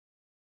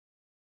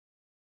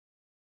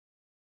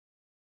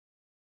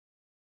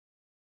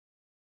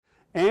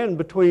And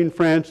between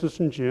Francis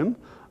and Jim,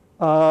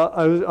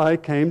 I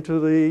came to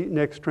the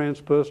next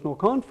Transpersonal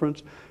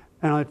conference,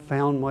 and I'd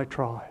found my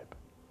tribe.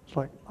 It's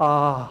like,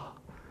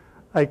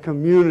 a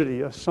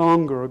community, a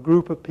sangha, a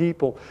group of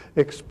people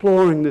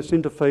exploring this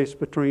interface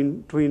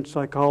between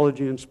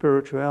psychology and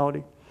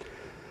spirituality.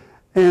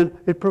 And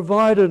it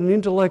provided an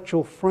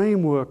intellectual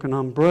framework, an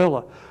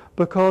umbrella,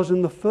 because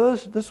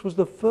this was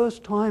the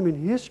first time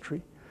in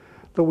history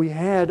that we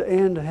had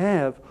and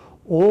have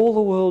all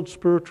the world's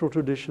spiritual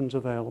traditions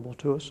available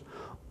to us,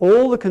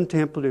 all the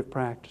contemplative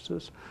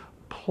practices,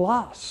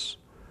 plus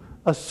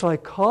a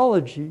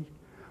psychology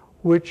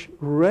which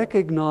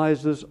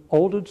recognizes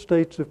altered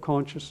states of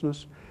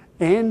consciousness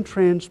and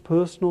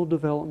transpersonal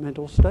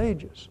developmental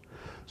stages.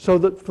 So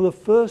that for the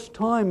first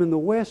time in the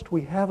West,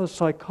 we have a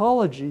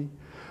psychology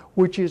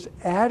which is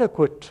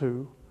adequate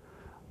to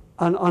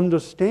an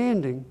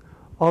understanding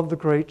of the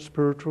great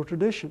spiritual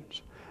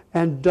traditions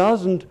and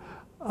doesn't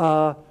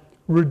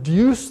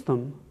reduce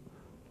them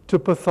to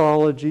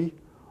pathology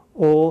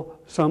or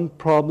some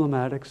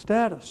problematic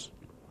status.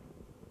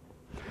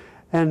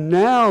 And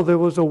now there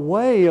was a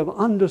way of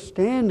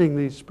understanding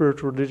these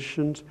spiritual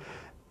traditions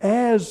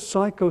as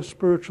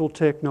psycho-spiritual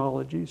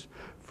technologies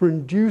for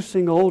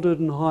inducing altered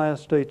and higher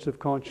states of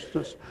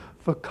consciousness,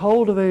 for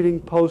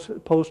cultivating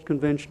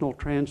post-conventional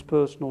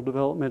transpersonal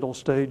developmental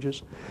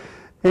stages,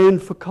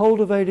 and for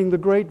cultivating the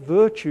great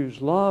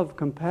virtues, love,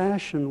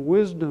 compassion,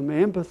 wisdom,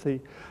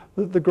 empathy,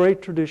 that the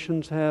great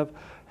traditions have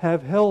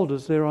held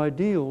as their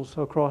ideals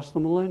across the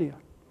millennia.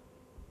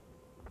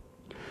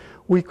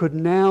 We could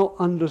now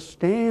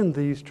understand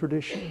these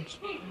traditions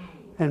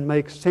and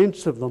make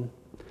sense of them,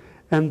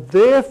 and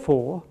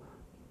therefore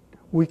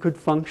we could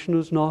function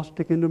as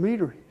Gnostic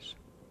intermediaries.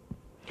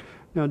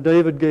 Now,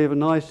 David gave a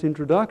nice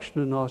introduction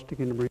to Gnostic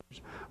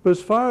intermediaries, but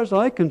as far as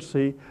I can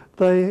see,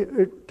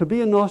 to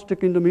be a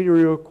Gnostic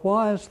intermediary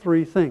requires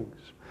three things.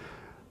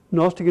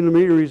 Gnostic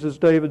intermediaries, as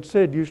David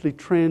said, usually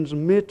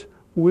transmit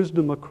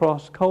wisdom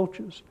across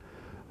cultures,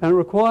 and it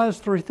requires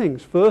three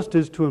things. First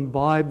is to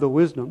imbibe the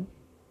wisdom.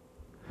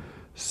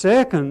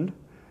 Second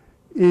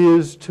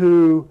is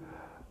to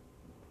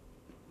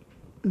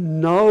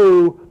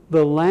know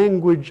the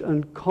language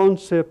and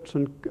concepts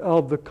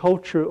of the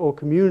culture or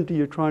community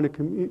you're trying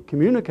to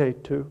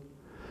communicate to.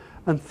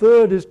 And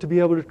third is to be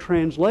able to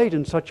translate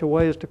in such a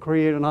way as to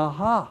create an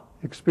aha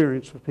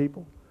experience for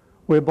people,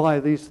 whereby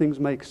these things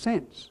make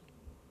sense.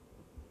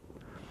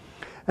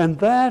 And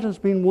that has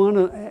been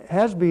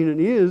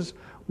and is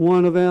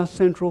one of our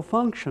central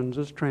functions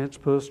as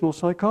transpersonal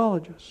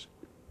psychologists.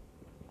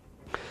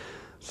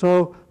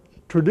 So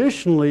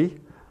traditionally,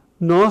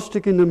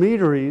 Gnostic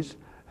intermediaries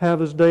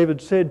have, as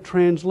David said,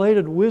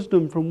 translated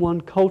wisdom from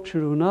one culture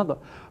to another.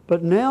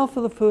 But now,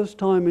 for the first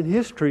time in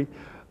history,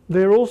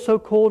 they're also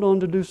called on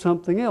to do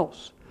something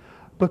else.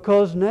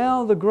 Because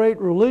now the great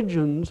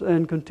religions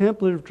and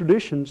contemplative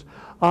traditions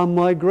are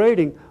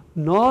migrating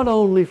not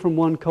only from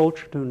one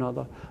culture to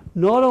another,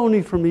 not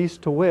only from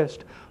east to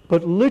west,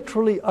 but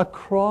literally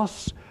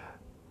across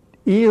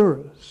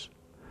eras.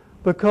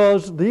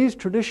 Because these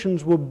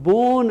traditions were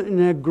born in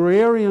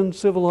agrarian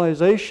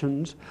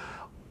civilizations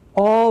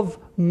of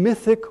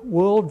mythic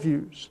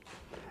worldviews.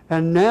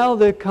 And now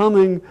they're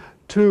coming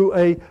to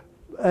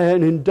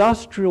an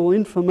industrial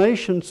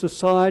information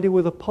society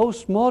with a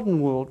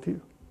postmodern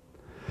worldview.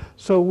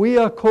 So we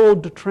are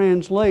called to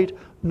translate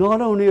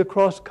not only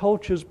across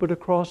cultures but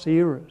across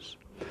eras.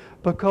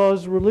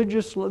 Because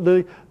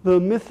the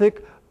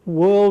mythic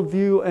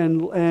worldview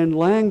and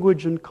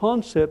language and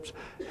concepts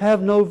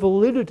have no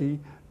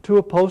validity to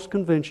a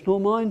post-conventional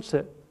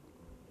mindset,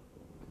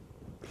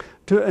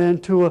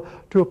 and to a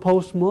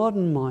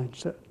postmodern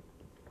mindset.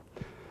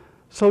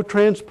 So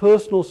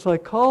transpersonal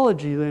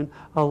psychology then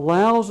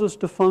allows us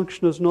to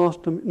function as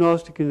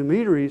Gnostic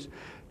intermediaries,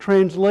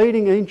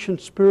 translating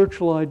ancient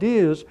spiritual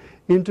ideas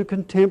into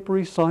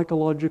contemporary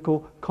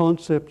psychological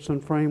concepts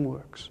and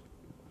frameworks,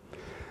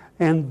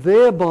 and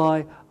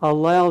thereby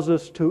allows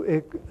us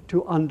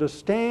to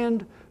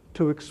understand,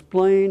 to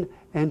explain,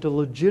 and to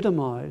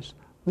legitimize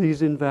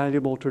these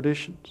invaluable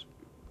traditions.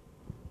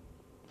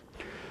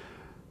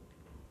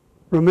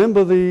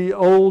 Remember the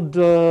old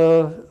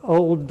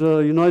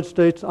United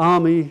States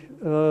Army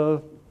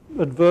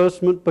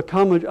advertisement,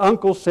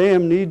 Uncle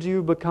Sam needs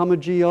you, become a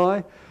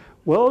GI.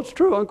 Well, it's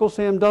true, Uncle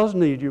Sam does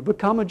need you.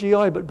 Become a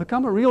GI, but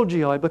become a real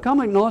GI.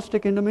 Become a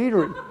Gnostic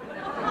intermediary.